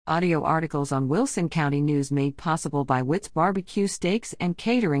Audio articles on Wilson County News made possible by Witt's Barbecue Steaks and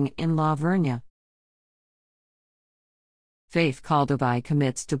Catering in La Vernia. Faith Calderby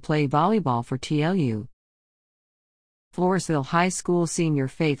commits to play volleyball for TLU. Floresville High School senior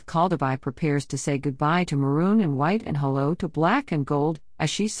Faith Calderby prepares to say goodbye to maroon and white and hello to black and gold as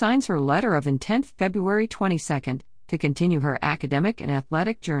she signs her letter of intent February 22 to continue her academic and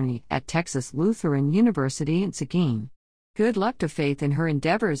athletic journey at Texas Lutheran University in Seguin. Good luck to Faith in her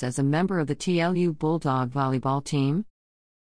endeavors as a member of the TLU Bulldog volleyball team.